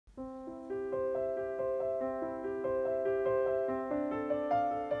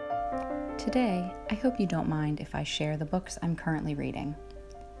Today, I hope you don't mind if I share the books I'm currently reading.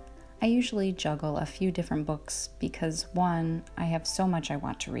 I usually juggle a few different books because 1, I have so much I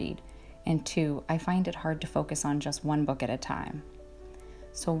want to read, and 2, I find it hard to focus on just one book at a time.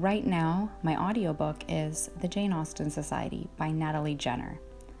 So right now, my audiobook is The Jane Austen Society by Natalie Jenner.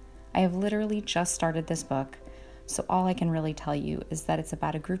 I have literally just started this book, so all I can really tell you is that it's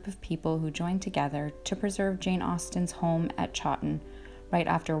about a group of people who join together to preserve Jane Austen's home at Chawton right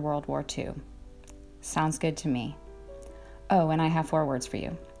after World War II. Sounds good to me. Oh, and I have 4 words for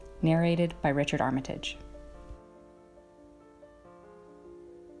you. Narrated by Richard Armitage.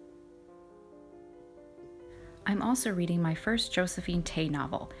 I'm also reading my first Josephine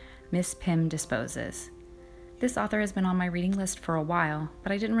novel, Miss Pym Disposes. This author has been on my reading list for a while,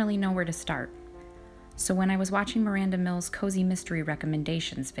 but I didn't really know where to start. So when I was watching Miranda Mill's Cozy Mystery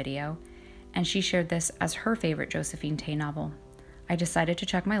Recommendations video, and she shared this as her favorite Josephine novel, I decided to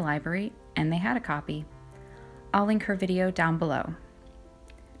check my library, and they had a copy. I'll link her video down below.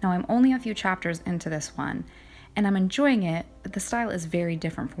 Now I'm only a few chapters into this one, and I'm enjoying it, but the style is very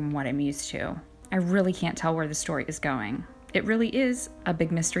different from what I'm used to. I really can't tell where the story is going. It really is a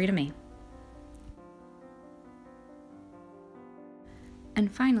big mystery to me. And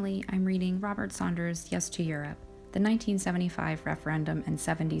finally, I'm reading Robert Saunders' Yes to Europe, the 1975 referendum in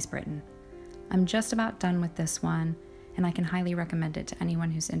 70s Britain. I'm just about done with this one, and I can highly recommend it to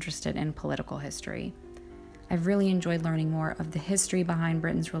anyone who's interested in political history. I've really enjoyed learning more of the history behind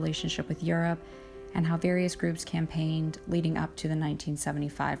Britain's relationship with Europe and how various groups campaigned leading up to the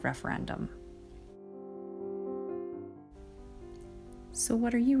 1975 referendum. So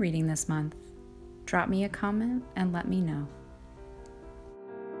what are you reading this month? Drop me a comment and let me know.